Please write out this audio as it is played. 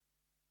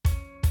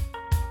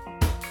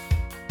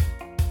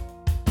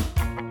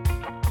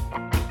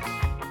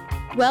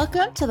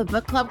Welcome to the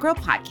Book Club Girl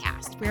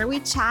podcast, where we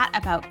chat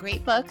about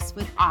great books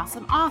with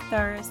awesome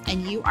authors,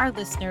 and you, our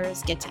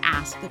listeners, get to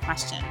ask the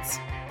questions.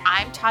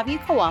 I'm Tavia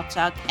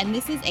Kowalchuk, and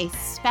this is a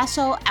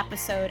special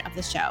episode of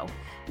the show.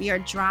 We are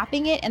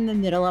dropping it in the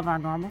middle of our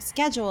normal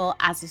schedule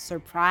as a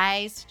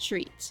surprise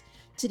treat.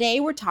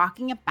 Today, we're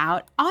talking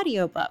about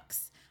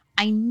audiobooks.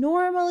 I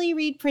normally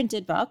read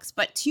printed books,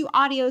 but two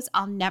audios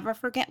I'll never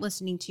forget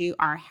listening to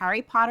are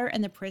Harry Potter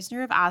and the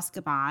Prisoner of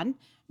Azkaban,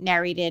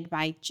 narrated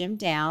by Jim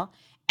Dale,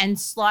 and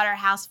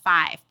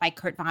Slaughterhouse-Five by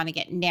Kurt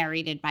Vonnegut,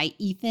 narrated by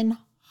Ethan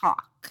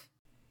Hawke.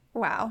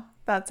 Wow,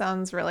 that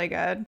sounds really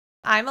good.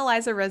 I'm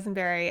Eliza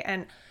Rosenberry,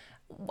 and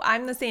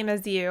I'm the same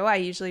as you. I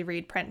usually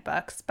read print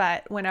books,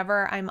 but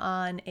whenever I'm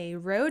on a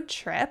road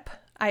trip,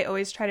 I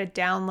always try to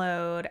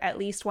download at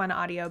least one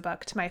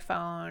audiobook to my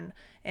phone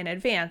in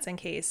advance in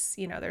case,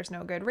 there's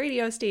no good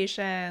radio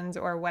stations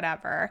or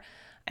whatever.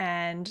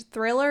 And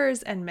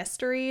thrillers and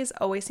mysteries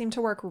always seem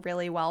to work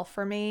really well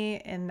for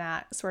me in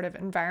that sort of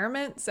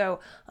environment.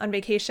 So on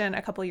vacation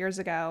a couple years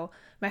ago,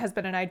 my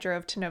husband and I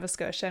drove to Nova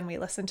Scotia and we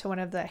listened to one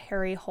of the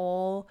Harry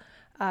Hole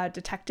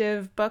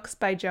detective books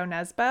by Joe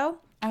Nesbo.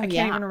 I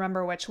can't even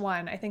remember which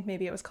one. I think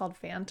maybe it was called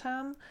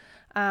Phantom.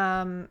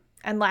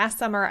 And last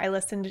summer, I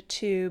listened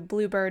to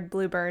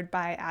Bluebird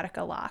by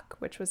Attica Locke,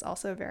 which was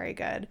also very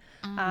good.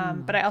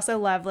 But I also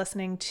love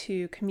listening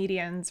to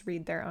comedians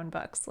read their own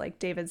books. Like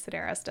David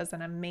Sedaris does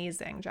an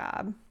amazing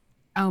job.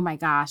 Oh my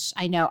gosh,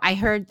 I know. I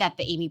heard that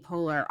the Amy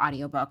Poehler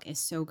audiobook is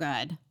so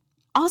good.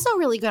 Also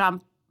really good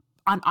on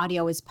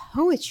audio is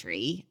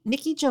poetry.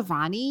 Nikki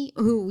Giovanni,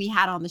 who we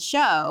had on the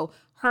show,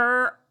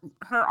 her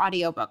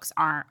audiobooks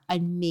are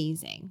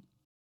amazing.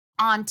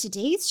 On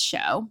today's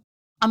show,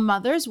 a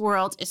mother's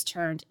world is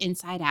turned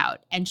inside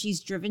out, and she's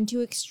driven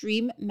to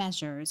extreme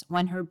measures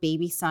when her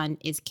baby son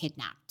is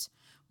kidnapped.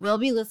 We'll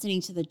be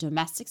listening to the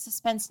domestic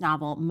suspense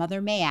novel Mother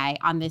May I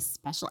on this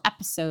special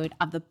episode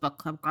of the Book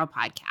Club Girl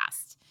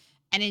podcast.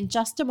 And in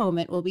just a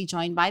moment, we'll be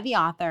joined by the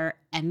author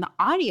and the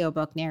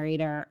audiobook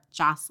narrator,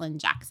 Jocelyn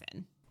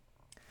Jackson.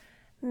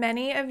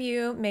 Many of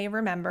you may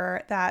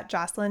remember that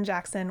Jocelyn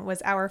Jackson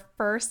was our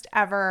first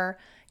ever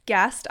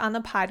guest on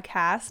the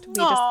podcast. We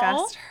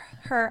discussed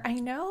her, I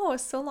know,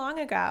 so long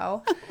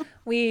ago.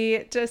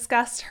 We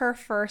discussed her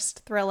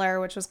first thriller,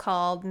 which was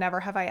called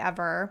Never Have I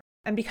Ever.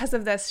 And because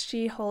of this,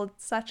 she holds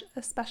such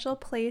a special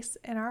place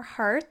in our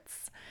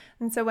hearts.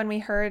 And so when we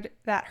heard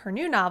that her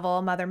new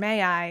novel, Mother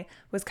May I,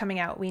 was coming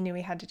out, we knew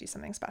we had to do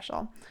something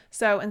special.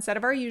 So instead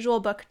of our usual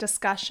book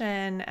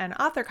discussion and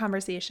author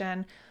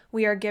conversation,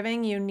 we are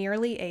giving you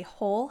nearly a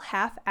whole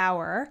half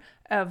hour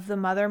of the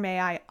Mother May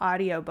I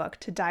audiobook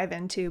to dive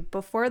into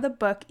before the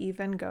book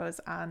even goes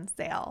on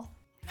sale.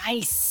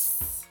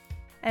 Nice.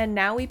 And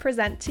now we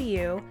present to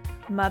you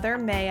Mother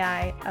May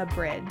I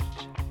Abridged.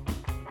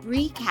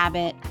 Bree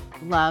Cabot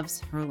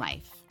loves her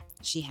life.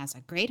 She has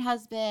a great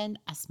husband,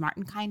 a smart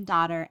and kind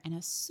daughter, and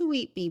a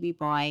sweet baby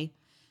boy.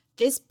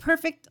 This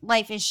perfect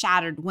life is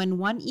shattered when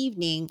one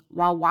evening,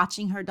 while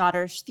watching her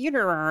daughter's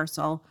theater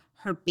rehearsal,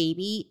 her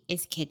baby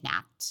is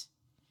kidnapped.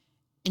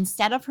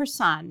 Instead of her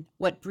son,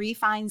 what Bree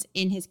finds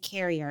in his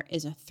carrier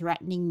is a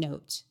threatening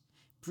note.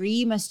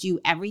 Bree must do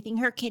everything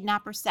her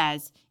kidnapper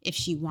says if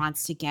she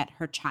wants to get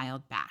her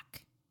child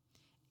back.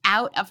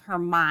 Out of her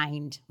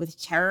mind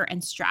with terror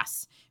and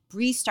stress,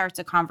 Bree starts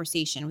a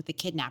conversation with the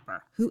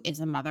kidnapper, who is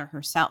a mother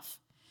herself.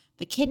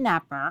 The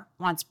kidnapper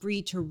wants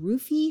Bree to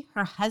roofie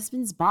her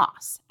husband's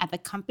boss at the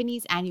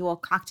company's annual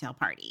cocktail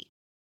party.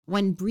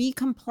 When Bree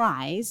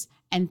complies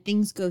and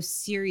things go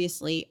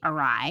seriously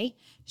awry,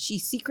 she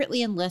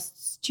secretly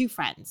enlists two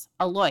friends,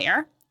 a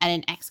lawyer and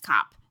an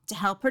ex-cop, to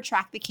help her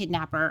track the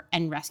kidnapper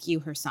and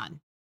rescue her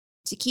son.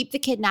 To keep the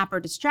kidnapper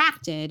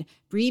distracted,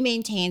 Bree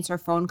maintains her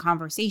phone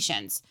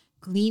conversations,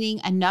 gleaning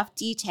enough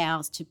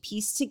details to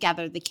piece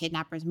together the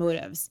kidnapper's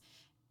motives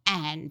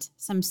and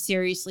some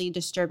seriously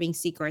disturbing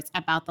secrets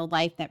about the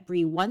life that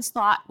Bree once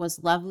thought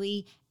was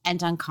lovely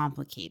and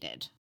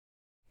uncomplicated.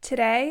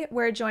 Today,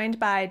 we're joined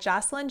by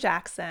Jocelyn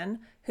Jackson,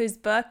 whose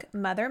book,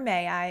 Mother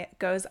May I,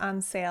 goes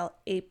on sale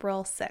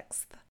April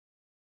 6th.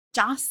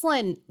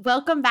 Jocelyn,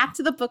 welcome back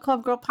to the Book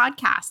Club Girl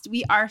podcast.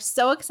 We are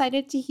so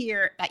excited to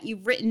hear that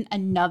you've written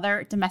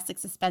another domestic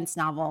suspense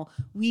novel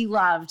we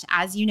loved,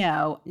 as you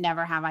know,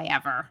 Never Have I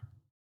Ever.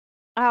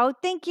 Oh,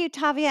 thank you,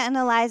 Tavia and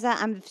Eliza.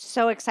 I'm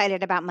so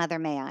excited about Mother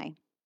May I.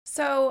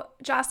 So,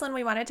 Jocelyn,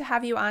 we wanted to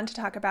have you on to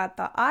talk about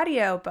the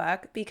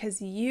audiobook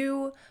because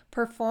you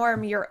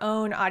perform your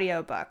own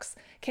audiobooks.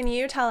 Can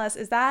you tell us,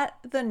 is that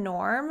the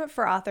norm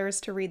for authors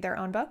to read their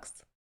own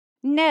books?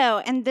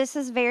 No, and this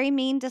is very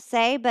mean to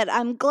say, but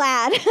I'm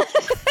glad.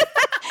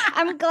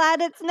 I'm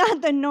glad it's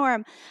not the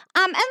norm.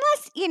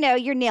 Unless,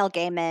 you're Neil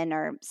Gaiman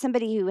or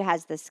somebody who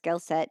has the skill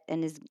set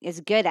and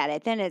is good at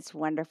it, then it's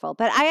wonderful.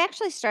 But I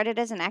actually started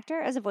as an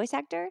actor, as a voice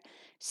actor.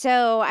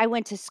 So I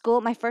went to school.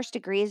 My first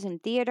degree is in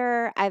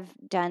theater. I've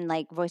done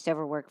like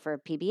voiceover work for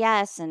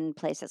PBS and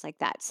places like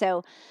that.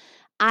 So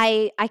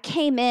I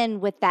came in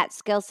with that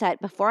skill set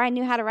before I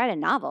knew how to write a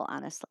novel,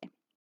 honestly.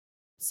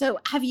 So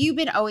have you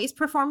been always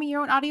performing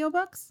your own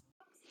audiobooks?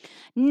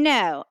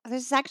 No,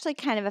 this is actually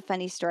kind of a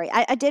funny story.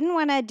 I didn't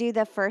want to do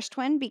the first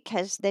one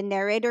because the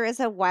narrator is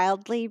a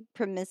wildly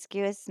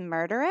promiscuous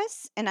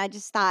murderess. And I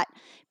just thought,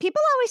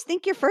 people always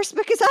think your first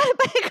book is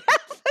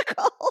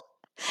autobiographical.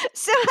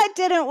 So I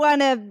didn't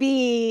want to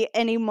be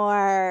any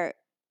more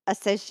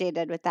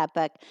associated with that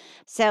book.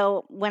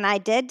 So when I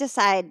did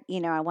decide,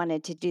 I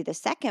wanted to do the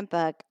second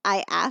book,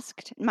 I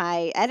asked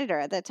my editor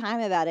at the time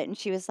about it. And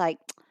she was like,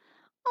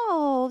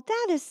 "Oh,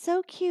 that is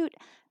so cute.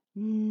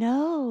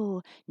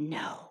 No,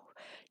 no,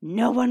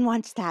 no one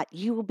wants that.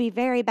 You will be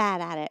very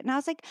bad at it." And I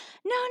was like,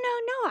 "No,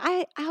 no,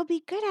 no, I'll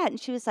be good at it."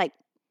 And she was like,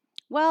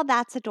 "Well,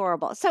 that's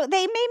adorable." So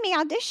they made me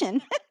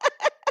audition.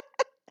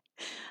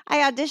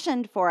 I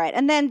auditioned for it.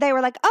 And then they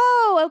were like,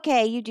 "Oh,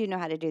 okay, you do know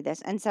how to do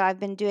this." And so I've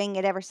been doing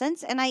it ever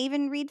since. And I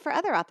even read for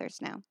other authors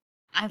now.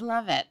 I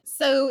love it.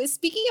 So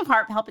speaking of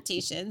heart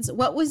palpitations,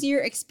 what was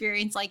your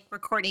experience like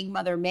recording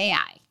Mother May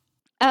I?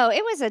 Oh,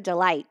 it was a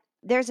delight.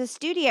 There's a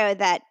studio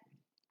that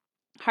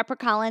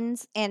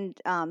HarperCollins and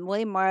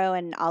William Morrow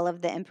and all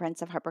of the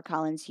imprints of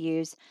HarperCollins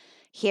use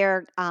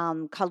here,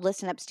 called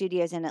Listen Up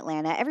Studios in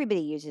Atlanta.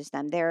 Everybody uses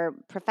them. They're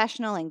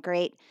professional and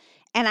great.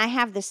 And I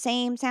have the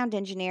same sound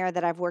engineer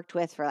that I've worked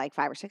with for like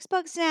 5 or 6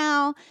 books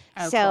now.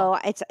 Oh, So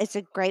cool. it's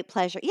a great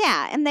pleasure.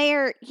 Yeah, and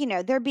they're,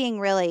 they're being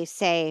really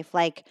safe.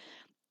 Like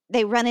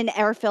they run an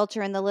air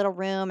filter in the little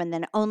room and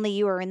then only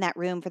you are in that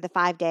room for the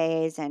 5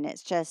 days, and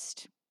it's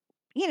just,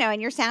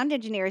 and your sound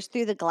engineer is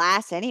through the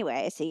glass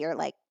anyway, so you're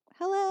like,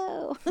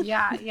 "Hello."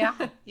 Yeah.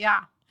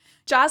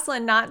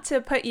 Jocelyn, not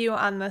to put you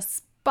on the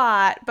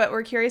spot, but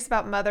we're curious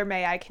about Mother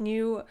May I. Do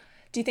you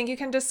think you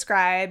can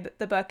describe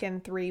the book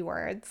in 3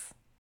 words?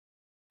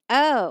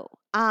 Oh,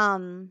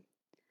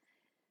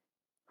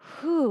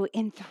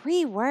 in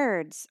 3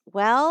 words.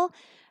 Well,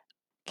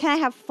 can I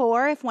have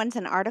 4 if one's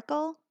an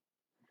article?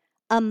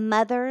 A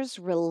mother's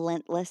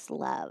relentless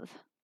love.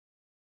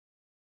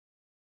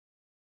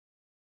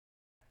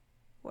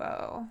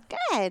 Whoa.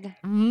 Good.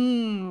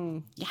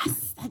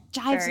 Yes, that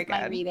jives Very with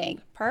my good.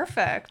 reading.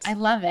 Perfect. I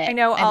love it. I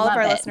know all of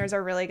our love it. listeners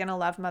are really going to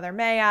love Mother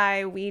May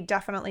I. We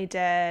definitely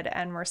did,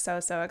 and we're so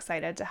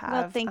excited to have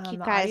Well, thank you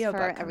the guys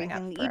audiobook for coming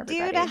everything up that for you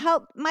do everybody. to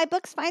help my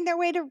books find their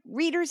way to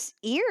readers'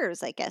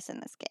 ears, I guess, in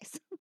this case.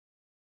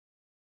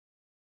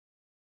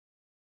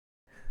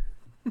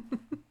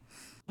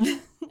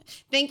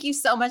 Thank you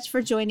so much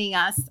for joining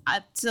us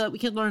so that we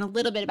can learn a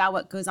little bit about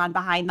what goes on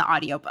behind the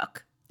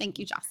audiobook. Thank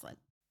you, Jocelyn.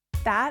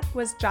 That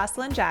was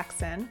Jocelyn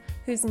Jackson,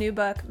 whose new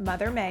book,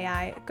 Mother May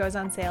I, goes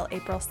on sale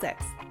April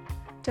 6th.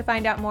 To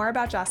find out more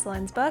about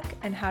Jocelyn's book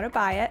and how to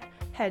buy it,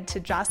 head to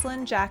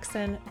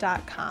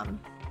jocelynjackson.com.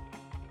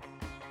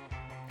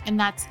 And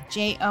that's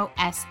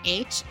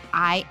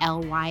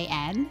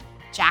JOSHILYN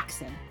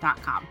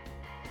Jackson.com.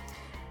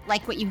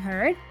 Like what you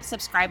heard?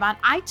 Subscribe on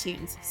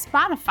iTunes,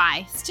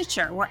 Spotify,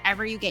 Stitcher,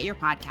 wherever you get your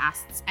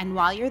podcasts. And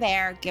while you're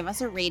there, give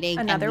us a rating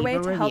Another and way leave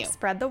a to review. help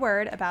spread the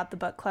word about the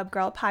Book Club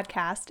Girl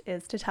podcast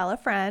is to tell a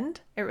friend.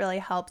 It really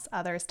helps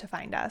others to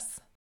find us.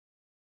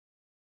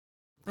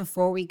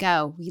 Before we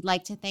go, we'd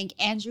like to thank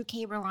Andrew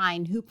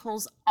Kaberline, who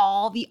pulls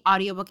all the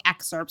audiobook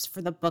excerpts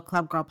for the Book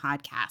Club Girl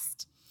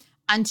podcast.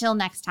 Until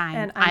next time,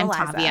 And I'm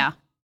Eliza. Tavia.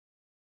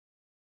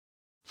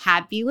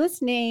 Happy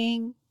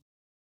listening.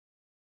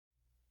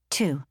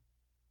 2.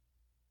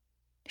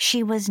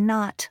 She was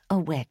not a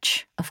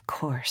witch, of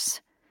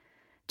course.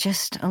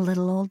 Just a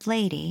little old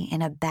lady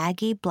in a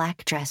baggy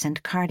black dress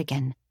and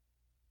cardigan.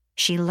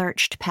 She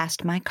lurched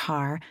past my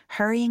car,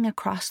 hurrying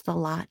across the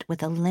lot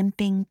with a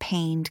limping,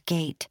 pained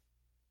gait.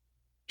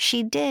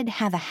 She did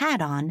have a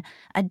hat on,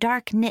 a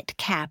dark knit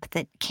cap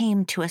that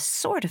came to a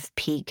sort of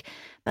peak,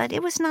 but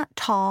it was not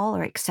tall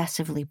or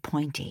excessively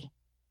pointy.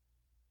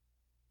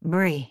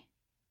 "Bree,"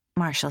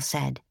 Marshall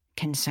said,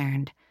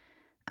 concerned.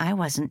 I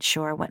wasn't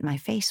sure what my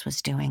face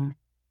was doing.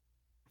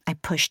 I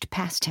pushed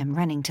past him,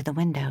 running to the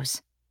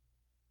windows.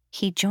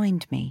 He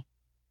joined me.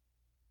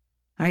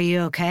 "Are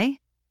you okay?"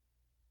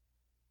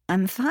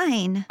 "I'm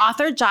fine."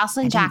 Author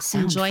Jocelyn I didn't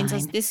Jackson sound joins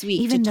us fine, this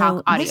week even to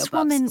talk though this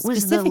woman audiobooks,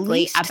 was the specifically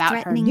least about her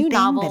threatening new thing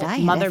novel, that I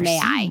had Mother ever May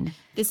I. seen.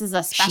 This is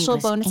a She special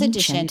was bonus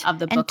edition ancient of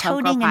the and Book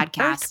Club Girl toting an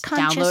podcast.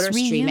 earth-conscious, Download or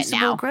stream it reusable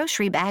now.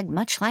 grocery bag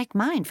much like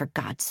mine, for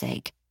God's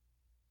sake.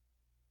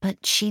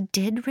 But she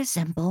did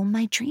resemble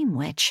my dream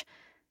witch,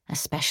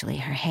 especially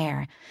her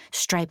hair,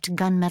 striped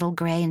gunmetal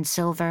gray and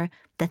silver,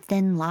 the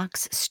thin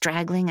locks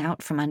straggling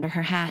out from under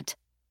her hat.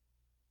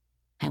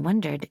 I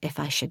wondered if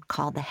I should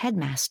call the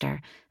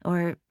headmaster,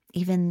 or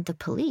even the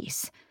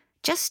police,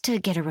 just to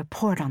get a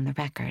report on the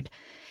record,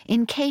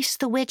 in case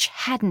the witch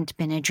hadn't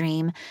been a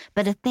dream,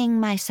 but a thing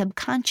my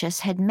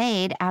subconscious had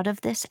made out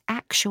of this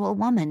actual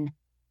woman.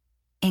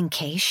 In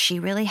case she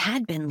really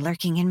had been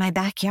lurking in my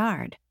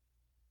backyard.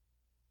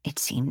 It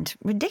seemed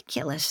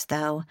ridiculous,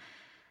 though.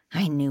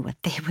 I knew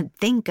what they would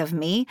think of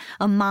me,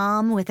 a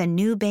mom with a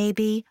new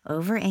baby,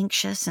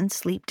 over-anxious and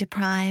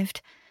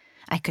sleep-deprived.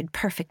 I could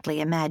perfectly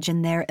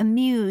imagine their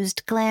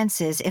amused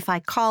glances if I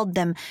called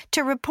them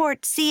to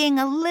report seeing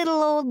a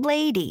little old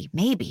lady,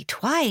 maybe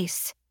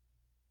twice.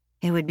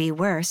 It would be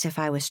worse if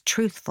I was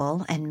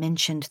truthful and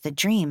mentioned the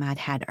dream I'd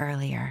had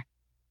earlier.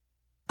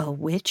 A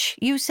witch,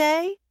 you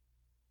say?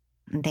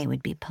 They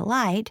would be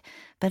polite,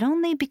 but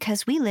only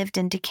because we lived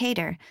in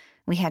Decatur.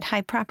 We had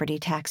high property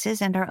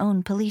taxes and our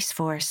own police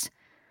force.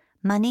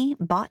 Money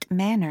bought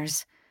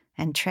manners,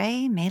 and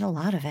Trey made a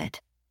lot of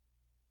it.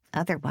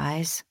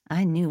 Otherwise,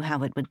 I knew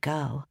how it would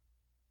go.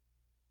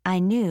 I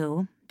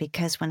knew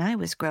because when I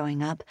was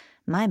growing up,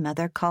 my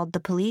mother called the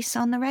police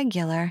on the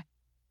regular.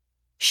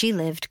 She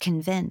lived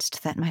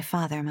convinced that my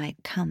father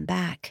might come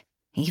back,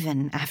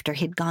 even after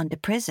he'd gone to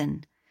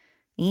prison,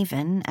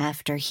 even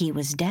after he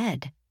was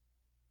dead.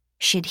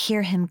 She'd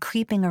hear him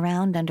creeping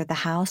around under the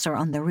house or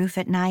on the roof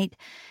at night,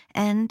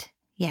 and,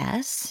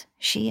 yes,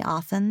 she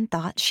often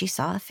thought she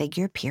saw a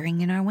figure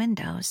peering in our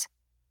windows.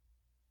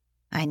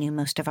 I knew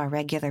most of our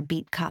regular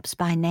beat cops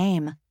by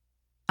name.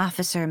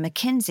 Officer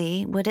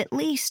McKenzie would at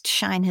least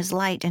shine his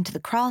light into the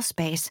crawl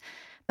space,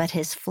 but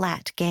his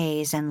flat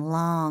gaze and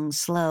long,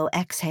 slow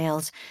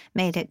exhales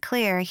made it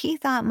clear he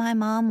thought my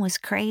mom was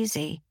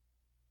crazy.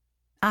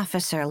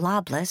 Officer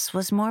Lobless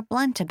was more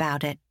blunt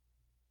about it.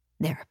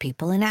 There are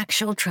people in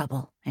actual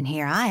trouble, and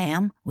here I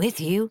am,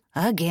 with you,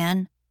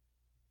 again.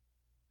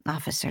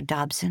 Officer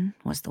Dobson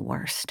was the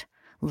worst,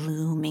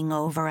 looming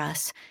over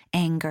us,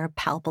 anger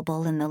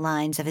palpable in the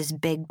lines of his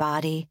big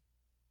body.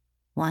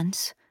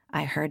 Once,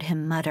 I heard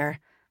him mutter,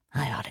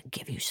 "I ought to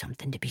give you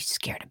something to be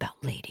scared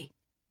about, lady,"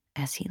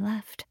 as he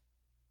left.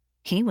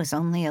 He was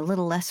only a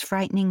little less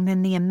frightening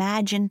than the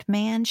imagined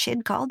man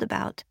she'd called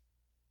about.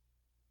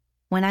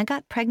 When I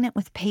got pregnant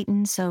with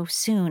Peyton so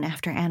soon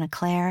after Anna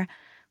Claire,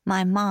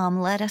 my mom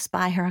let us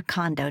buy her a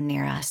condo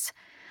near us.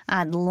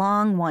 I'd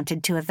long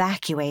wanted to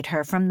evacuate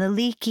her from the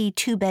leaky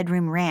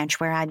 2-bedroom ranch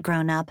where I'd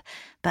grown up,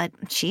 but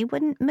she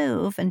wouldn't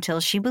move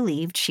until she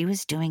believed she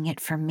was doing it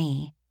for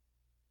me.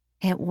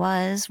 It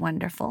was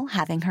wonderful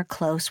having her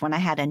close when I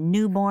had a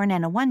newborn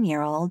and a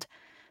 1-year-old,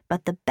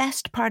 but the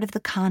best part of the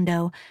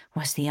condo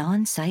was the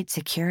on-site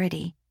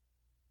security.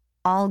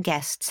 All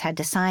guests had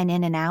to sign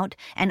in and out,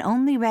 and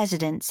only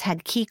residents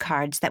had key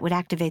cards that would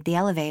activate the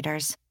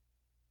elevators.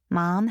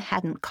 Mom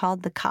hadn't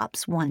called the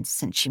cops once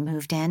since she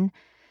moved in,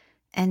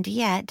 and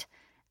yet,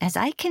 as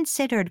I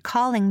considered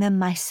calling them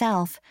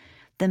myself,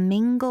 the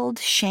mingled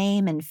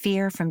shame and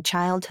fear from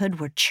childhood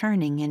were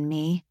churning in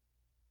me.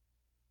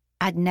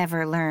 I'd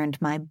never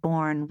learned my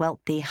born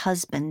wealthy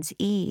husband's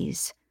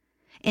ease.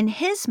 In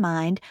his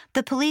mind,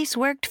 the police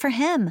worked for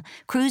him,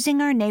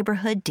 cruising our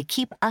neighborhood to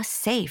keep us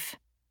safe.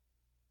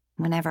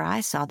 Whenever I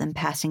saw them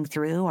passing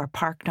through or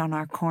parked on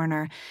our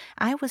corner,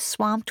 I was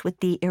swamped with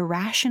the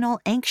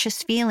irrational,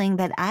 anxious feeling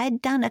that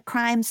I'd done a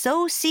crime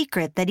so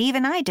secret that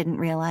even I didn't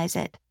realize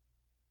it.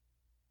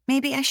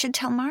 Maybe I should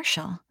tell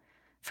Marshall.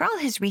 For all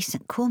his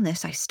recent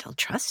coolness, I still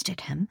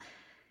trusted him.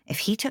 If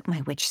he took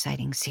my witch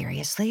sighting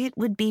seriously, it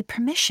would be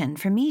permission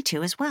for me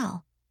to as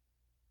well.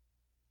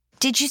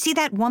 "Did you see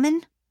that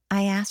woman?"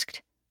 I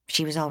asked.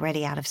 She was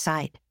already out of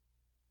sight.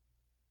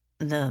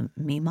 "The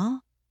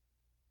Mima?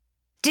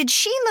 Did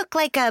she look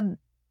like a—"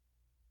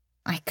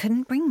 I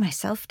couldn't bring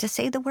myself to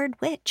say the word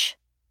witch.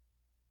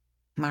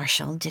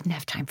 Marshall didn't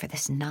have time for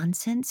this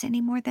nonsense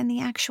any more than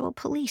the actual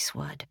police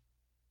would.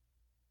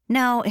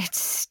 "No, it's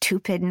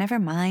stupid, never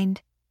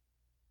mind."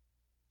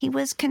 He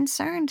was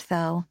concerned,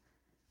 though,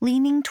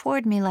 leaning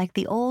toward me like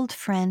the old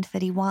friend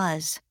that he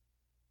was.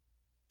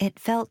 It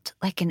felt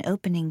like an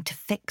opening to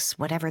fix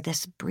whatever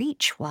this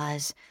breach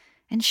was,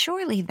 and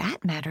surely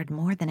that mattered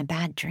more than a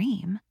bad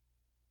dream.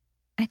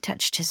 I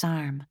touched his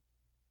arm.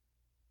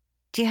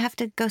 "Do you have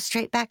to go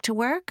straight back to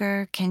work,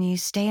 or can you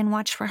stay and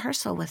watch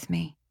rehearsal with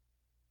me?"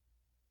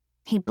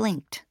 He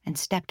blinked and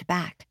stepped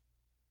back.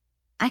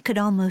 I could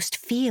almost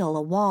feel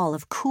a wall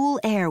of cool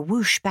air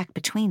whoosh back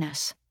between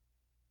us.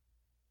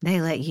 "They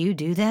let you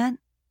do that?"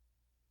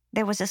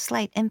 There was a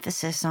slight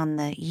emphasis on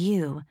the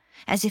 "you,"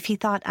 as if he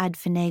thought I'd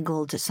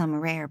finagled some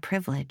rare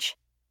privilege.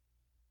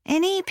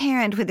 "Any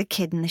parent with a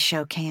kid in the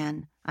show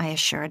can," I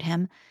assured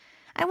him.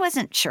 I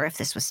wasn't sure if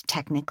this was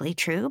technically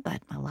true,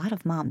 but a lot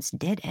of moms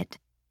did it.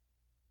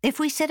 "If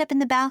we sit up in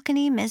the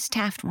balcony, Ms.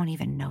 Taft won't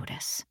even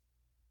notice."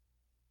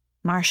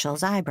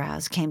 Marshall's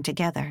eyebrows came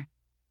together.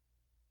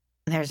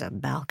 "There's a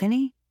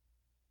balcony?"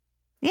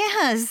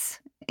 "Yes.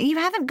 You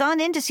haven't gone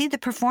in to see the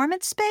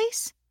performance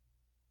space?"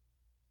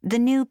 The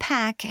new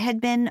PAC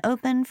had been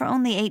open for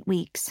only 8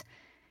 weeks.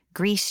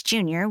 Grease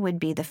Jr.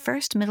 would be the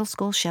first middle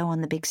school show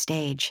on the big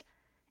stage.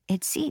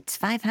 It seats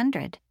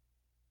 500.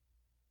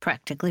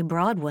 "Practically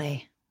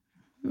Broadway.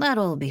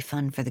 That'll be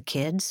fun for the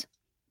kids,"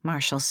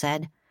 Marshall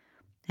said.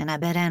 "And I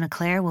bet Anna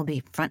Claire will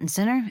be front and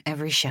center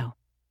every show."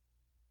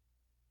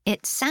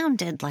 It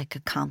sounded like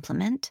a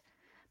compliment,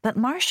 but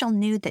Marshall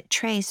knew that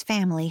Trey's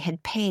family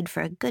had paid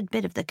for a good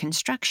bit of the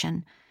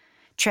construction.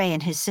 Trey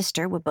and his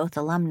sister were both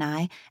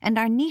alumni, and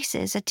our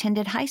nieces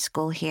attended high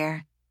school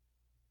here.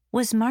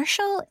 Was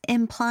Marshall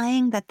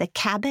implying that the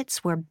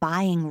Cabots were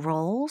buying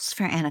roles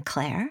for Anna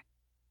Claire?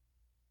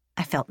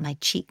 I felt my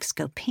cheeks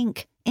go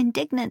pink,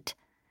 indignant.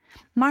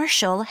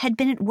 Marshall had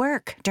been at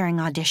work during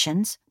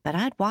auditions, but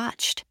I'd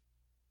watched.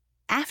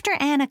 After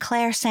Anna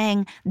Claire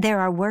sang "There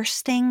Are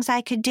Worse Things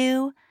I Could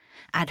Do,"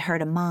 I'd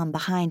heard a mom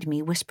behind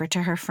me whisper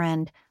to her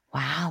friend,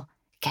 Wow,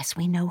 guess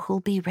we know who'll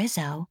be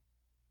Rizzo.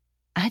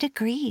 I'd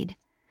agreed.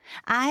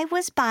 I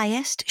was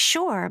biased,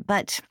 sure,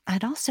 but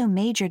I'd also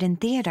majored in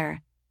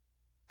theater.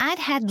 I'd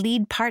had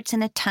lead parts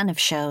in a ton of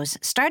shows,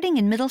 starting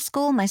in middle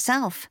school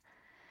myself.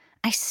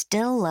 I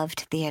still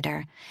loved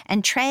theater,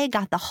 and Trey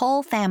got the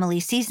whole family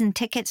season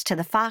tickets to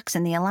the Fox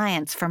and the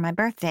Alliance for my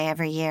birthday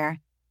every year.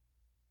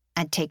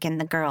 I'd taken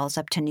the girls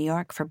up to New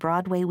York for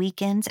Broadway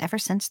weekends ever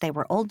since they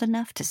were old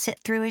enough to sit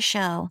through a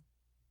show.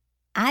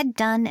 I'd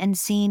done and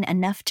seen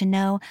enough to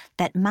know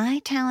that my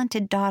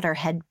talented daughter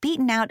had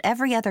beaten out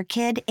every other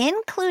kid,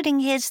 including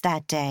his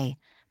that day,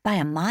 by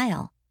a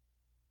mile.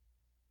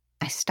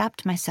 I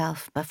stopped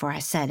myself before I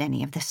said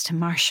any of this to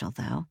Marshall,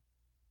 though.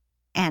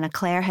 Anna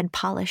Claire had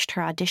polished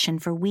her audition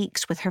for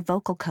weeks with her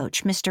vocal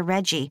coach, Mr.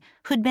 Reggie,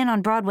 who'd been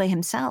on Broadway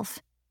himself.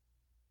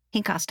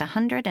 He cost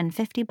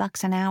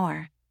 $150 an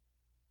hour.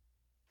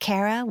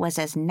 Kara was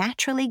as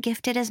naturally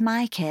gifted as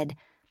my kid,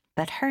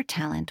 but her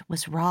talent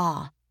was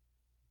raw.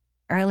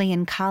 Early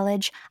in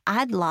college,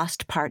 I'd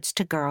lost parts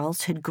to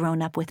girls who'd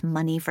grown up with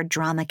money for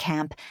drama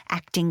camp,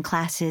 acting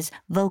classes,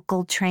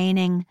 vocal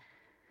training.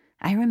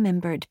 I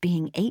remembered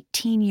being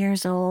 18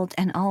 years old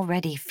and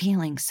already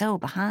feeling so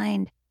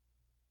behind.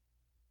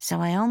 So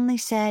I only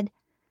said,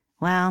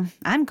 "Well,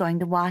 I'm going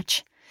to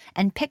watch,"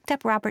 and picked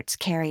up Robert's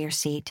carrier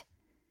seat.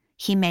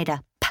 He made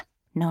a p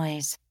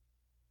noise.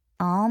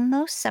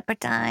 "Almost supper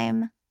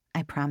time,"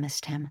 I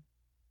promised him.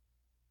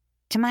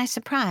 To my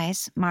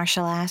surprise,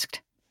 Marshall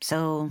asked,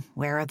 "So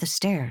where are the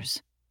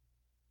stairs?"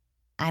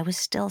 I was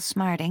still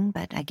smarting,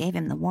 but I gave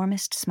him the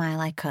warmest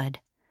smile I could.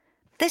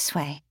 "This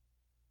way."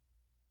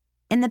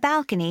 In the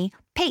balcony,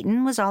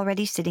 Peyton was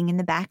already sitting in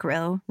the back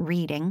row,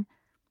 reading.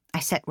 I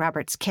set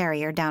Robert's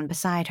carrier down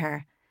beside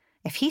her.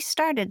 If he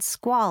started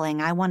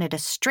squalling, I wanted a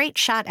straight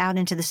shot out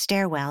into the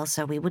stairwell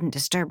so we wouldn't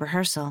disturb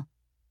rehearsal.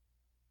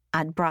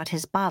 I'd brought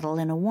his bottle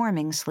in a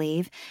warming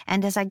sleeve,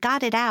 and as I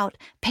got it out,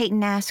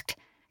 Peyton asked,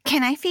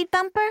 "Can I feed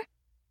Bumper?"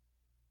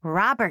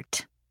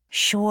 "Robert,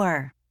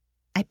 sure."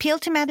 I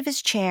peeled him out of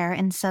his chair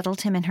and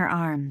settled him in her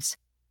arms.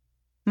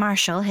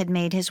 Marshall had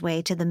made his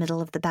way to the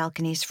middle of the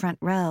balcony's front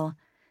row.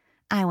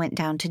 I went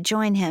down to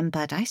join him,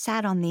 but I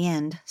sat on the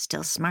end,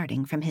 still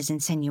smarting from his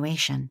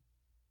insinuation.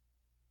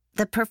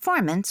 The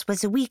performance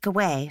was a week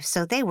away,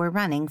 so they were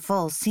running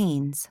full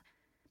scenes.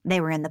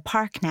 They were in the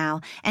park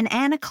now, and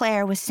Anna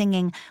Claire was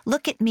singing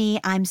 "Look at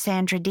Me, I'm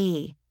Sandra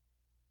Dee."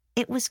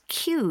 It was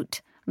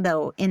cute,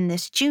 though in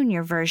this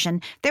junior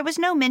version there was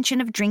no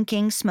mention of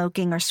drinking,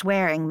 smoking, or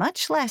swearing,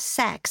 much less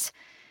sex.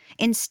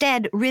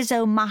 Instead,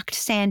 Rizzo mocked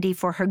Sandy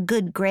for her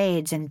good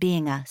grades and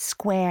being a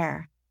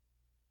square.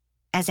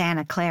 As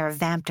Anna Claire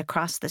vamped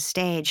across the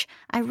stage,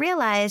 I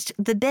realized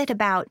the bit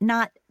about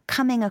not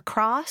coming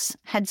across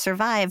had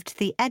survived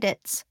the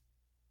edits.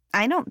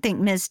 I don't think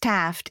Ms.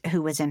 Taft,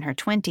 who was in her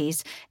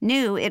 20s,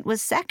 knew it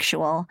was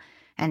sexual,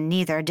 and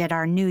neither did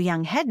our new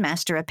young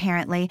headmaster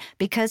apparently,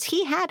 because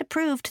he had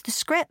approved the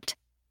script.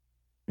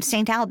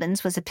 St.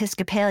 Albans was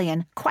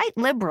Episcopalian, quite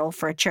liberal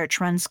for a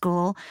church-run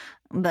school,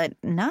 but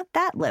not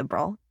that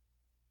liberal.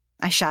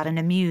 I shot an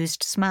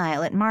amused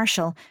smile at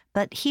Marshall,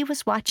 but he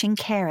was watching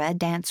Kara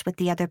dance with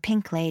the other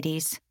pink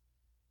ladies.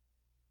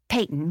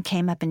 Peyton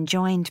came up and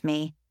joined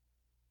me.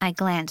 I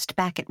glanced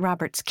back at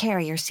Robert's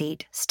carrier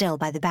seat, still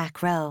by the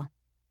back row.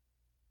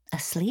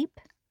 "Asleep?"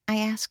 I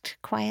asked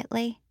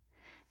quietly.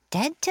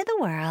 "Dead to the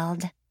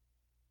world."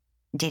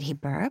 "Did he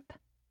burp?"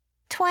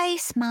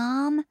 "Twice,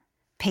 Mom."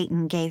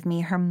 Peyton gave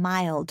me her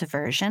mild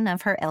version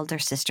of her elder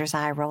sister's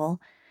eye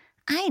roll.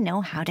 "I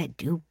know how to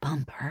do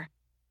Bumper."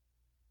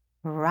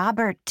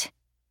 "Robert."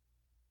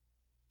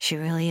 "She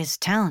really is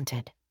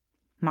talented,"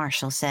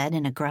 Marshall said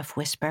in a gruff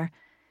whisper.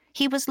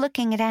 He was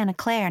looking at Anna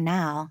Claire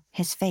now,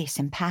 his face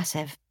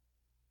impassive.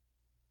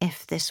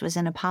 If this was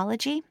an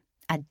apology,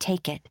 I'd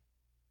take it.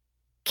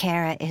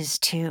 Kara is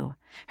too.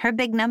 Her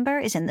big number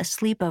is in the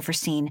sleepover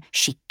scene.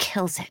 She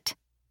kills it.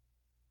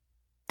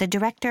 The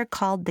director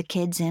called the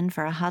kids in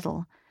for a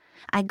huddle.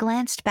 I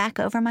glanced back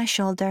over my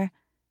shoulder.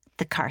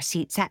 The car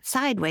seat sat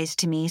sideways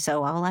to me,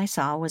 so all I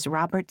saw was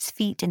Robert's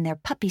feet in their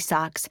puppy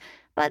socks,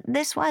 but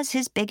this was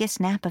his biggest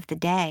nap of the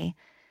day.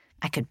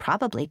 I could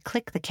probably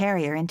click the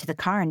carrier into the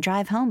car and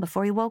drive home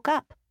before he woke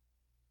up.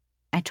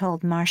 I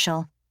told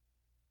Marshall,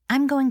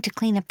 "I'm going to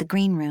clean up the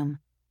green room."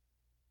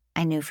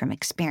 I knew from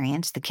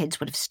experience the kids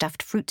would have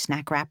stuffed fruit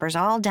snack wrappers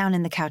all down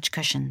in the couch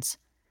cushions.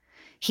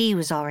 He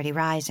was already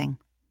rising.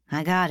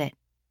 "I got it."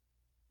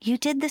 "You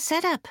did the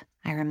setup,"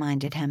 I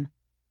reminded him.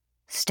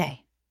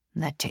 "Stay.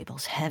 That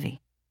table's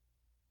heavy."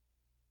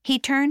 He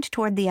turned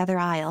toward the other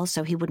aisle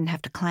so he wouldn't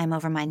have to climb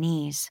over my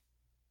knees.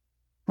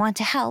 "Want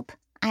to help?"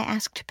 I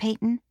asked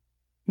Peyton.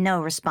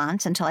 No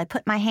response until I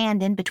put my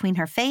hand in between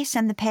her face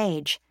and the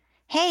page.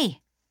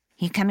 "Hey,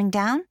 you coming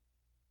down?"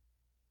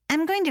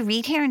 "I'm going to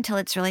read here until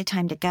it's really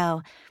time to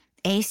go.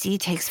 AC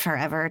takes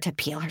forever to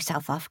peel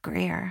herself off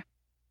Greer."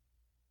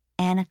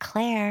 "Anna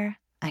Claire,"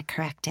 I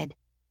corrected.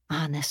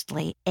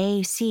 Honestly,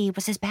 AC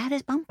was as bad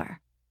as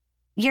Bumper.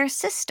 "Your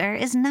sister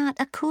is not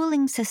a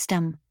cooling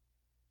system."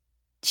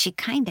 "She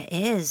kinda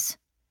is,"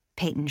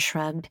 Peyton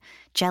shrugged,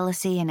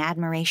 jealousy and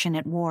admiration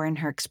at war in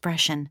her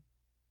expression.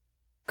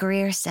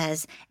 Greer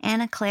says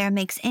Anna Claire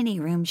makes any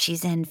room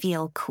she's in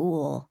feel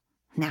cool.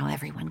 Now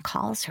everyone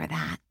calls her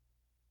that.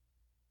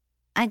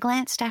 I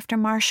glanced after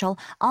Marshall,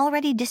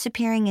 already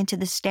disappearing into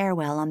the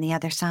stairwell on the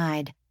other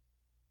side.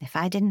 If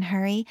I didn't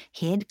hurry,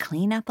 he'd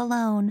clean up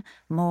alone,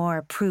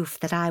 more proof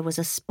that I was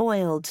a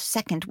spoiled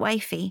second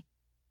wifey.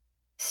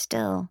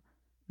 Still,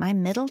 my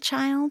middle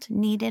child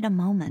needed a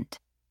moment.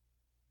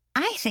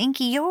 I think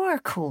you're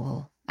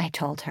cool, I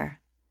told her.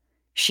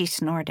 She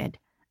snorted.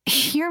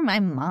 You're my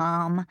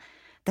mom.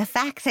 The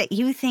fact that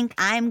you think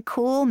I'm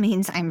cool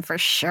means I'm for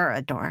sure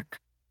a dork.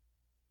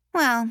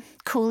 Well,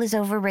 cool is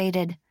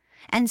overrated,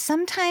 and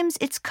sometimes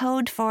it's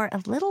code for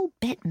a little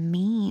bit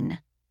mean.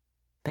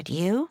 But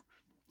you're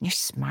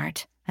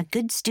smart, a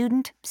good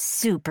student,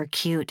 super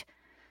cute.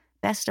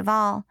 Best of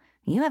all,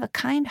 you have a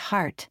kind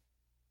heart.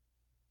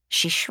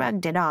 She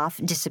shrugged it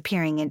off,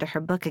 disappearing into her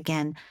book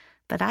again,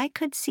 but I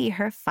could see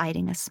her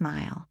fighting a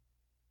smile.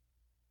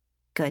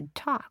 Good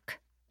talk,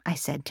 I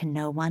said to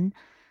no one,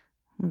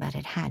 but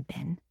it had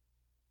been.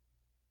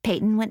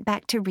 Peyton went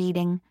back to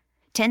reading.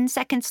 10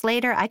 seconds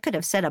later, I could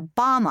have set a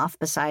bomb off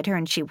beside her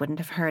and she wouldn't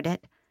have heard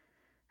it.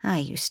 I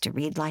used to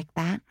read like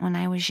that when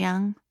I was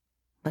young,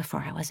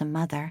 before I was a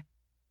mother.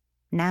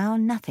 Now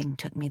nothing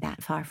took me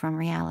that far from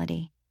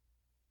reality.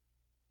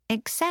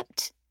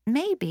 Except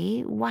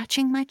maybe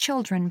watching my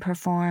children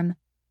perform.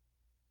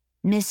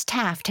 Miss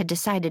Taft had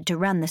decided to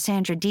run the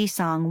Sandra Dee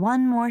song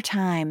one more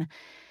time.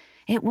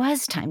 It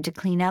was time to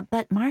clean up,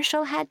 but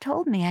Marshall had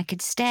told me I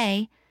could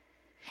stay.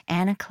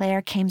 Anna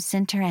Claire came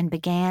center and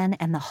began,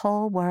 and the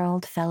whole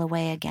world fell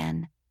away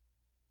again.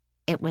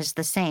 It was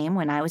the same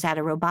when I was at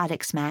a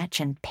robotics match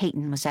and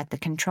Peyton was at the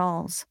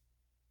controls.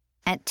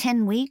 At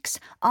 10 weeks,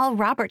 all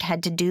Robert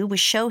had to do was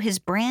show his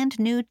brand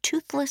new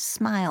toothless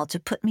smile to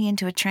put me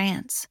into a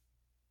trance.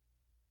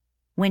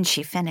 When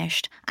she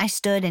finished, I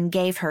stood and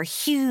gave her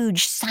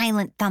huge,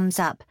 silent thumbs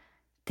up,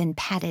 then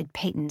patted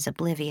Peyton's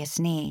oblivious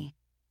knee.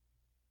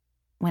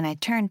 When I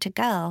turned to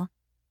go,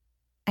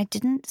 I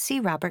didn't see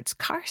Robert's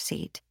car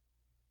seat.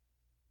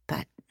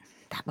 But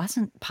that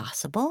wasn't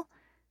possible.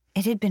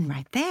 It had been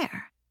right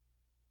there.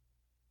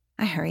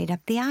 I hurried up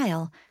the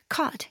aisle,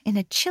 caught in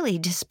a chilly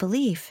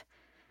disbelief.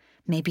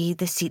 Maybe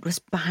the seat was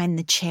behind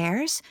the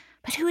chairs,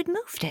 but who had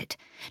moved it?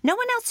 No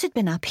one else had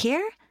been up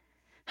here.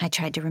 I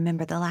tried to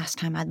remember the last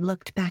time I'd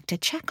looked back to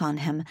check on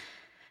him.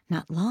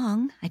 Not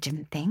long, I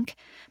didn't think,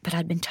 but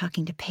I'd been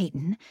talking to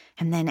Peyton,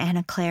 and then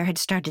Anna Claire had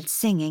started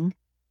singing.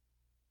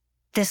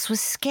 This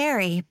was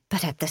scary,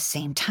 but at the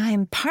same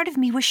time, part of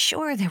me was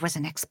sure there was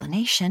an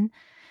explanation.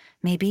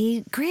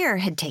 Maybe Greer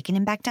had taken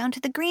him back down to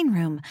the green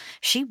room.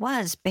 She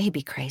was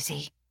baby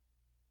crazy.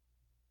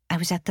 I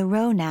was at the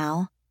row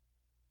now,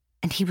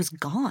 and he was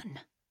gone.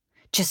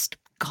 Just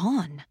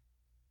gone.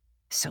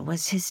 So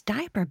was his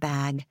diaper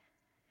bag.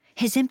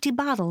 His empty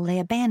bottle lay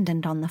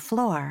abandoned on the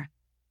floor.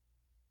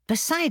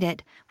 Beside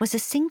it was a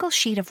single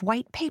sheet of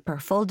white paper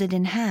folded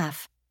in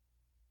half.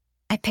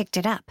 I picked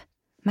it up,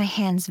 my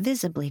hands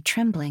visibly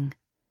trembling.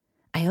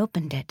 I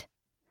opened it.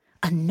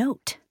 A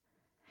note,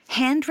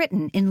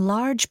 handwritten in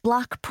large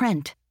block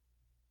print.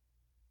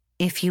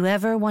 If you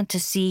ever want to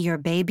see your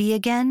baby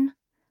again,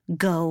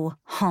 go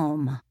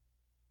home.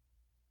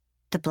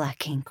 The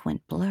black ink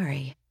went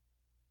blurry.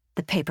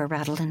 The paper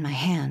rattled in my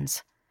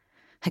hands.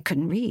 I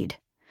couldn't read.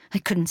 I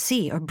couldn't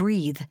see or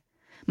breathe.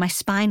 My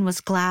spine was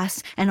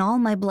glass, and all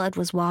my blood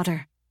was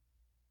water.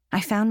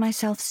 I found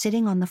myself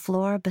sitting on the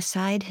floor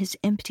beside his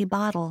empty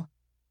bottle.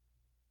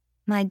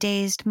 My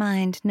dazed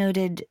mind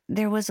noted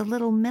there was a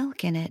little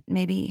milk in it,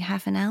 maybe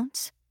half an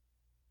ounce.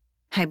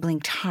 I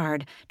blinked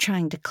hard,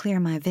 trying to clear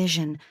my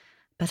vision,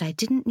 but I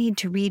didn't need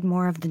to read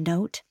more of the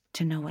note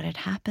to know what had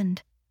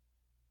happened.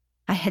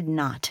 I had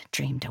not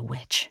dreamed a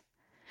witch.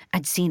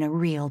 I'd seen a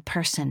real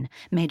person,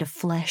 made of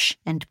flesh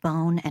and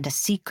bone and a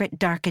secret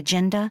dark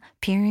agenda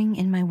peering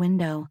in my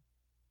window.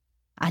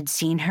 I'd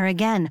seen her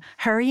again,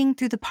 hurrying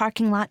through the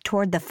parking lot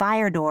toward the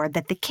fire door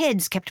that the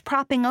kids kept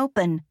propping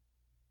open.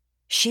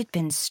 She'd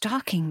been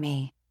stalking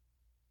me.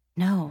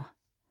 No,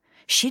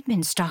 she'd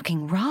been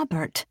stalking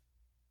Robert.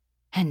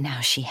 And now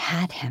she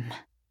had him.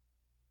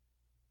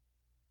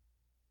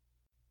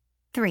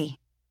 3.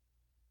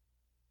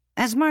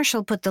 As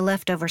Marshall put the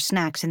leftover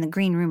snacks in the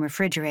green room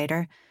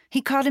refrigerator,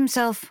 he caught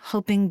himself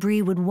hoping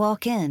Bree would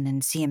walk in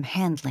and see him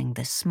handling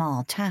this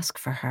small task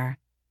for her.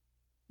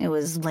 It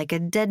was like a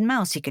dead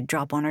mouse he could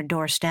drop on her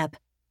doorstep.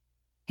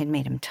 It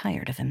made him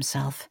tired of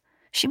himself.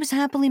 She was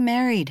happily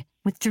married,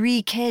 with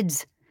 3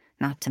 kids.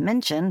 Not to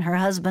mention, her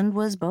husband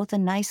was both a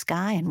nice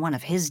guy and one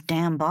of his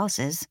damn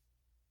bosses.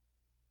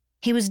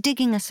 He was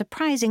digging a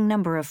surprising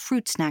number of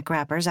fruit snack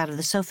wrappers out of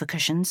the sofa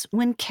cushions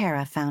when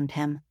Kara found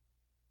him.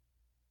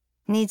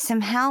 Need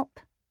some help?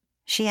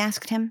 She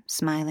asked him,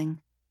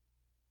 smiling.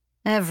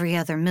 Every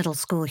other middle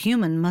school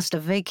human must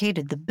have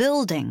vacated the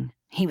building.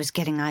 He was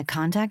getting eye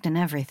contact and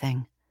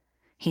everything.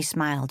 He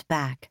smiled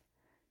back.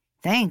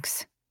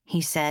 Thanks, he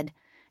said,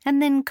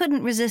 and then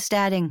couldn't resist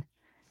adding,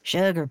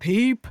 Sugar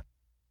peep.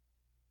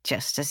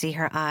 just to see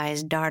her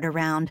eyes dart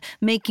around,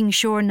 making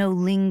sure no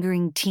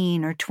lingering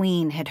teen or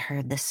tween had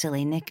heard the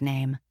silly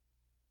nickname.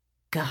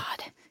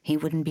 God, he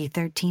wouldn't be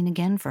 13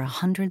 again for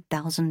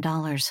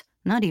 $100,000,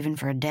 not even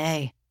for a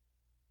day.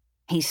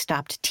 He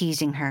stopped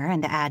teasing her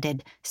and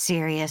added,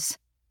 serious,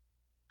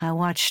 I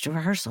watched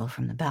rehearsal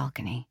from the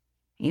balcony.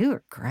 You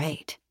were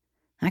great.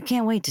 I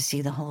can't wait to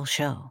see the whole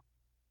show.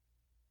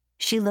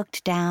 She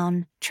looked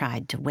down,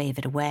 tried to wave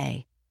it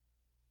away.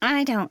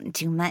 I don't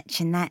do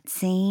much in that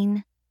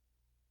scene.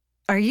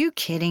 Are you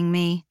kidding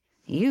me?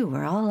 You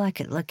were all I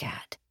could look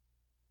at.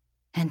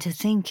 And to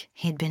think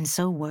he'd been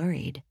so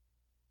worried.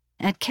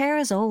 At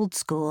Kara's old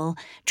school,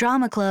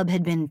 drama club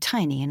had been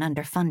tiny and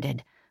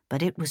underfunded,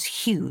 but it was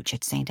huge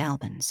at St.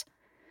 Albans.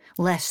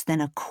 Less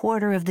than a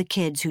quarter of the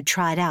kids who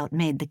tried out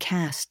made the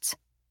casts.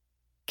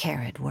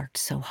 Kara had worked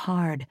so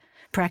hard,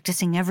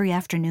 practicing every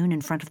afternoon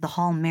in front of the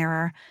hall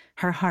mirror,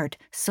 her heart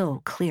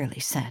so clearly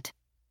set.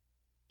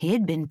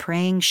 He'd been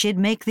praying she'd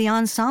make the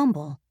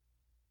ensemble.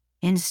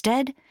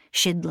 Instead,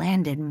 she'd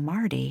landed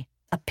Marty,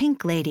 a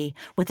pink lady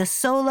with a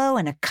solo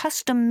and a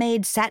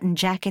custom-made satin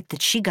jacket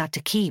that she got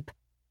to keep.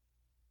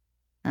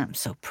 I'm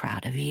so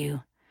proud of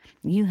you.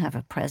 You have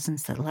a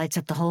presence that lights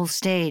up the whole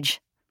stage,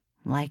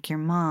 like your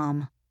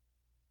mom.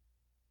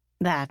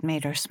 That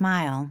made her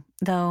smile,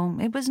 though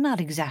it was not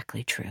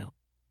exactly true.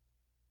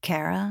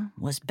 Kara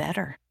was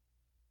better.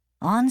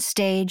 On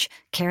stage,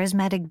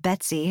 charismatic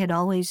Betsy had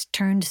always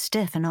turned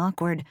stiff and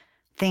awkward,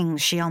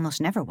 things she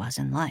almost never was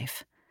in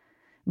life.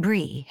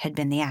 Bree had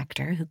been the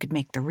actor who could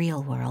make the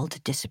real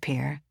world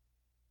disappear.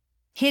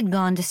 He'd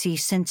gone to see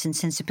Sense and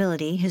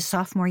Sensibility his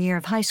sophomore year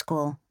of high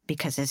school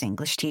because his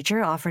English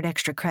teacher offered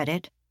extra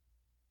credit.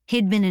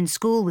 He'd been in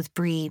school with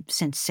Bree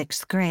since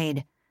 6th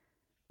grade.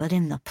 But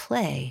in the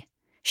play,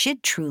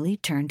 she'd truly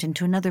turned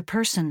into another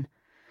person,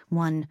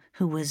 one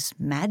who was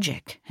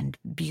magic and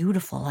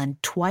beautiful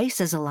and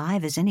twice as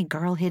alive as any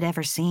girl he'd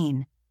ever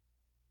seen.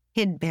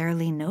 He'd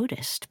barely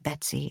noticed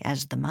Betsy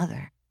as the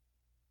mother.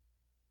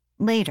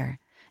 Later,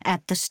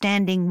 at the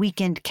standing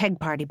weekend keg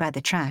party by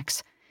the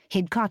tracks,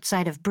 he'd caught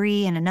sight of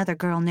Bree and another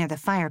girl near the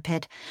fire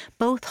pit,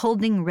 both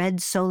holding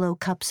red Solo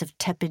cups of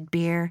tepid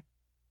beer.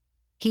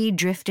 He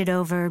drifted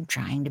over,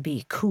 trying to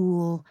be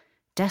cool,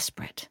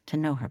 desperate to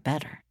know her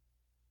better.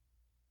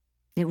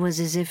 It was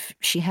as if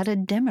she had a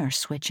dimmer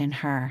switch in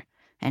her,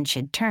 and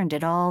she'd turned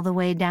it all the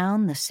way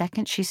down the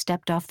second she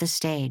stepped off the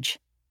stage.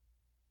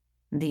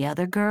 The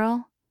other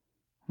girl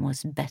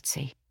was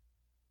Betsy.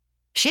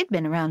 She'd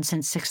been around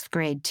since 6th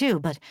grade, too,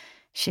 but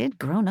she'd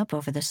grown up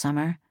over the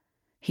summer.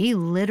 He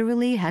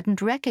literally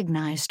hadn't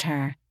recognized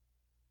her.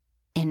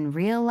 In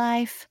real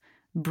life,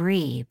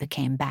 Bree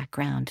became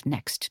background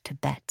next to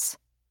Bets.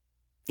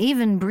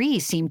 Even Bree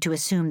seemed to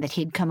assume that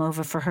he'd come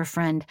over for her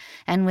friend,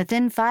 and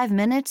within 5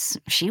 minutes,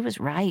 she was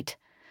right.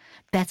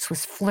 Bets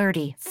was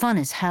flirty, fun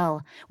as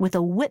hell, with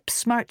a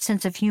whip-smart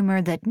sense of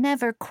humor that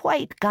never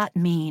quite got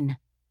mean.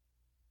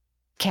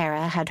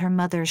 Kara had her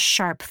mother's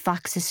sharp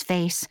fox's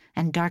face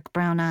and dark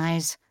brown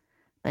eyes,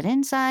 but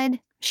inside,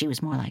 she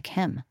was more like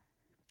him,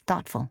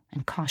 thoughtful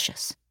and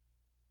cautious.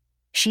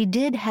 She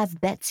did have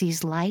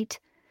Betsy's light,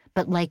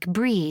 but like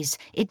Bree's,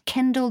 it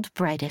kindled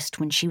brightest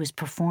when she was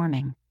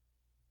performing.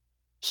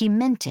 He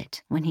meant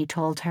it when he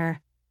told her,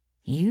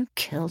 "You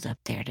killed up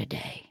there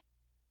today."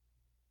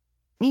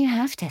 "You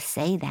have to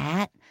say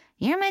that.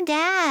 You're my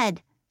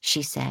dad,"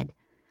 she said,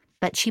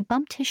 but she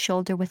bumped his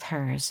shoulder with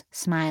hers,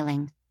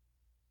 smiling.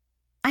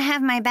 "I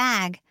have my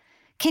bag.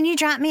 Can you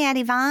drop me at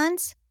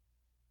Yvonne's?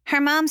 Her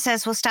mom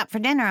says we'll stop for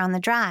dinner on the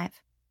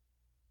drive."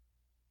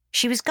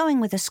 She was going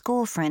with a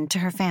school friend to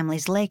her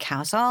family's lake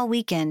house all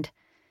weekend.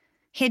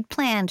 He'd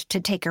planned to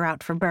take her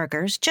out for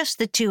burgers, just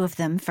the two of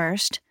them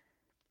first.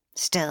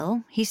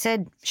 Still, he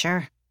said,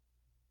 sure.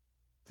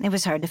 It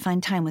was hard to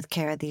find time with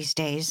Kara these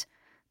days,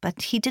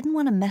 but he didn't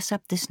want to mess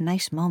up this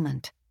nice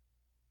moment.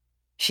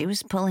 She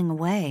was pulling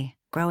away,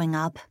 growing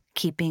up,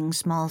 keeping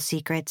small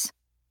secrets.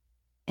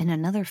 In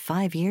another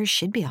 5 years,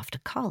 she'd be off to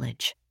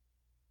college.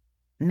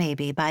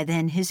 Maybe by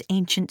then his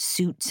ancient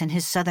suits and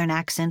his southern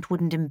accent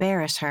wouldn't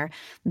embarrass her,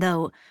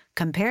 though,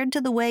 compared to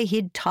the way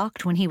he'd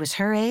talked when he was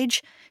her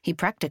age, he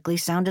practically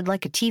sounded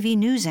like a TV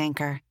news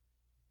anchor.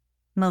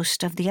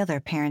 Most of the other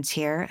parents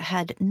here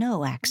had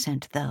no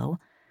accent, though,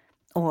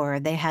 or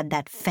they had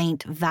that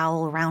faint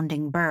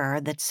vowel-rounding burr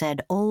that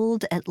said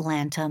Old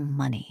Atlanta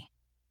Money.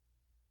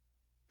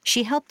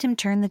 She helped him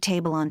turn the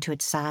table onto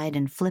its side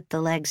and flip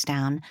the legs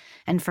down,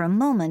 and for a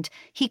moment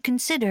he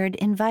considered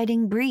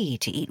inviting Bree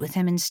to eat with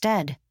him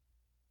instead.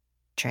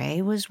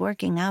 Trey was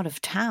working out of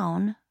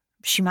town.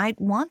 She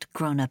might want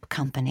grown-up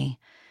company.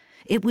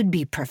 It would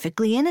be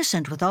perfectly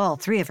innocent with all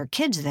 3 of her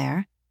kids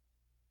there.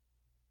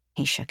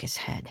 He shook his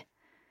head.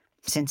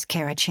 Since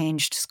Kara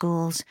changed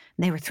schools,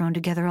 they were thrown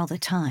together all the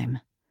time.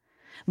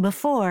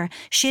 Before,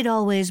 she'd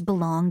always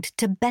belonged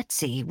to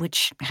Betsy,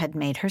 which had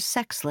made her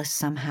sexless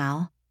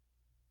somehow.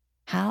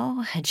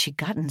 How had she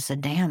gotten so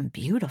damn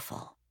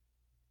beautiful?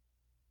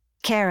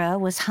 Kara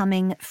was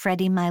humming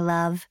Freddie, My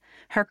Love,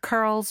 her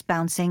curls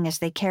bouncing as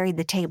they carried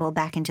the table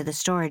back into the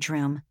storage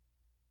room.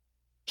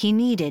 He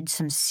needed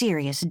some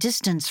serious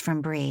distance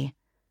from Bree,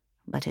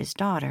 but his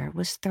daughter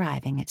was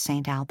thriving at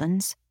St.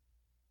 Albans.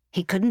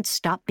 He couldn't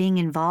stop being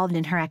involved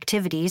in her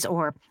activities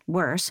or,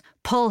 worse,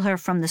 pull her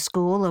from the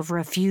school over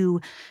a few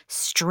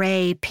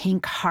stray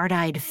pink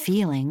heart-eyed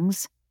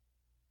feelings.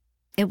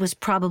 It was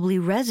probably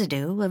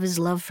residue of his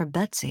love for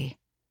Betsy.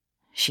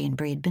 She and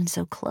Bree had been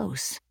so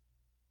close.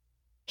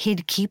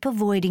 He'd keep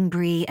avoiding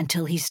Bree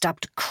until he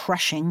stopped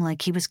crushing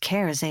like he was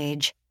Kara's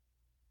age.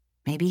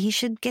 Maybe he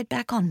should get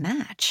back on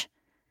Match.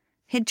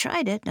 He'd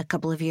tried it a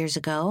couple of years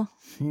ago.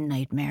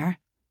 Nightmare.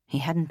 He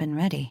hadn't been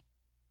ready.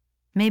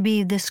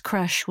 Maybe this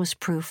crush was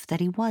proof that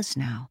he was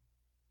now.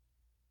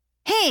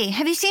 Hey,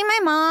 have you seen my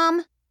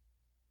mom?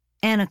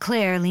 Anna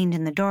Claire leaned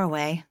in the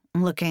doorway,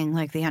 looking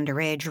like the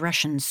underage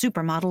Russian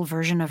supermodel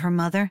version of her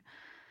mother.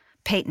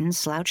 Peyton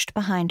slouched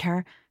behind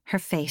her, her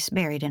face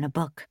buried in a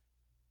book.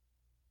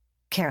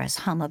 Kara's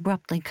hum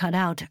abruptly cut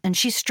out, and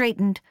she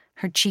straightened,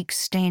 her cheeks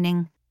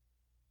staining.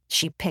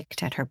 She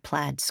picked at her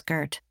plaid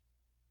skirt.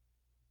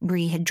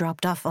 Bree had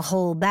dropped off a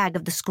whole bag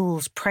of the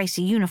school's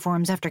pricey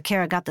uniforms after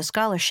Kara got the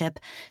scholarship,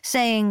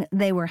 saying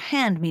they were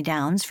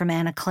hand-me-downs from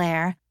Anna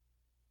Claire.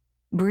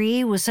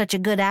 Bree was such a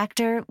good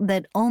actor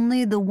that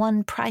only the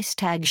one price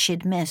tag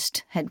she'd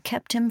missed had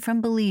kept him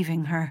from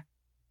believing her.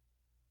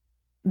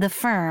 The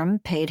firm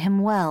paid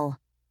him well.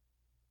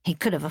 He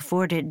could have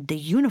afforded the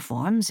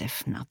uniforms,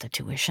 if not the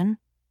tuition.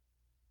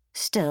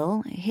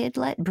 Still, he'd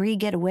let Bree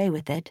get away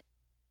with it,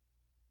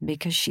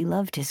 because she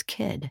loved his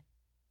kid.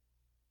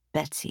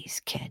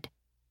 Betsy's kid.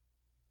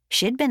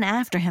 She'd been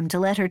after him to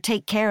let her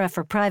take Kara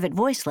for private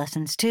voice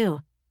lessons, too.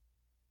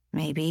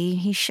 Maybe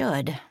he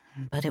should,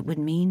 but it would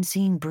mean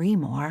seeing Bree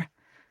more.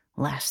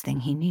 Last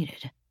thing he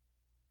needed.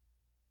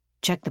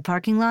 "Check the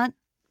parking lot?"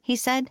 he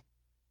said.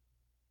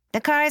 The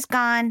car's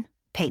gone,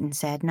 Peyton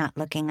said, not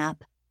looking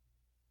up.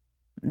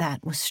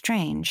 That was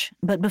strange,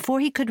 but before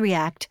he could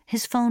react,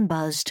 his phone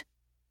buzzed.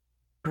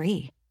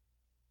 Bree.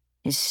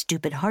 His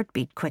stupid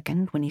heartbeat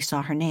quickened when he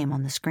saw her name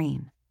on the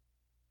screen.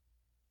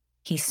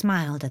 He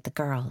smiled at the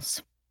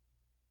girls.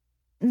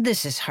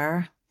 "This is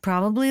her,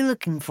 probably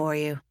looking for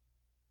you."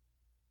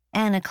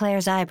 Anna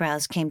Claire's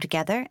eyebrows came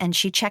together, and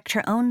she checked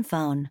her own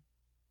phone.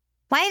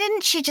 Why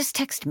didn't she just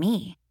text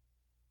me?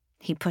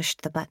 He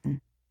pushed the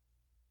button.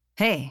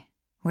 "Hey,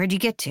 where'd you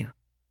get to?"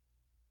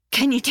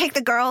 Can you take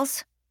the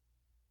girls?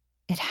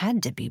 It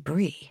had to be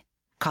Bree.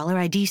 Caller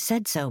ID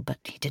said so, but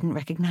he didn't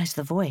recognize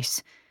the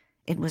voice.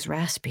 It was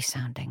raspy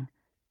sounding,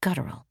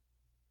 guttural.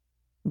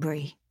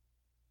 Bree.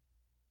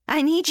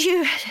 I need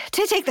you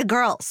to take the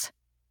girls.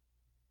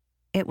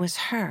 It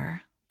was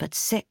her, but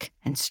sick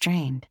and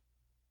strained.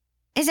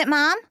 Is it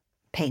Mom?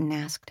 Peyton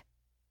asked.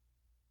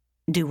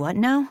 Do what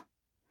now?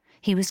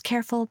 He was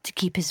careful to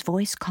keep his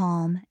voice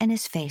calm and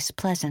his face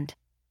pleasant.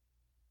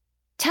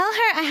 Tell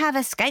her I have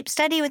a Skype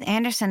study with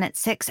Anderson at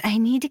 6. I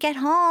need to get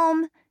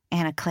home,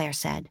 Anna Claire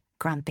said,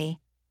 grumpy.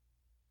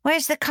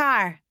 Where's the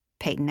car?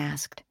 Peyton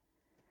asked.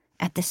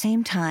 At the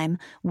same time,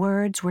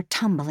 words were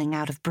tumbling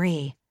out of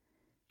Bree.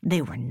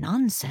 They were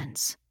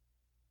nonsense.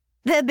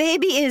 The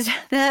baby is...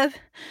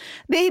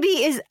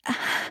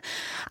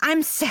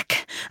 I'm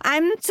sick.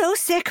 I'm so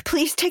sick.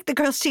 Please take the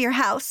girls to your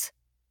house.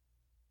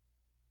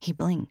 He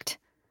blinked.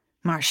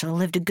 Marshall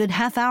lived a good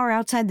half hour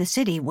outside the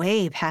city,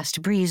 way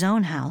past Bree's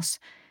own house.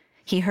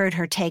 He heard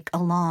her take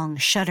a long,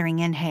 shuddering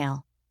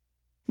inhale.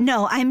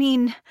 No, I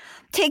mean,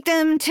 take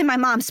them to my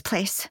mom's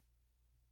place.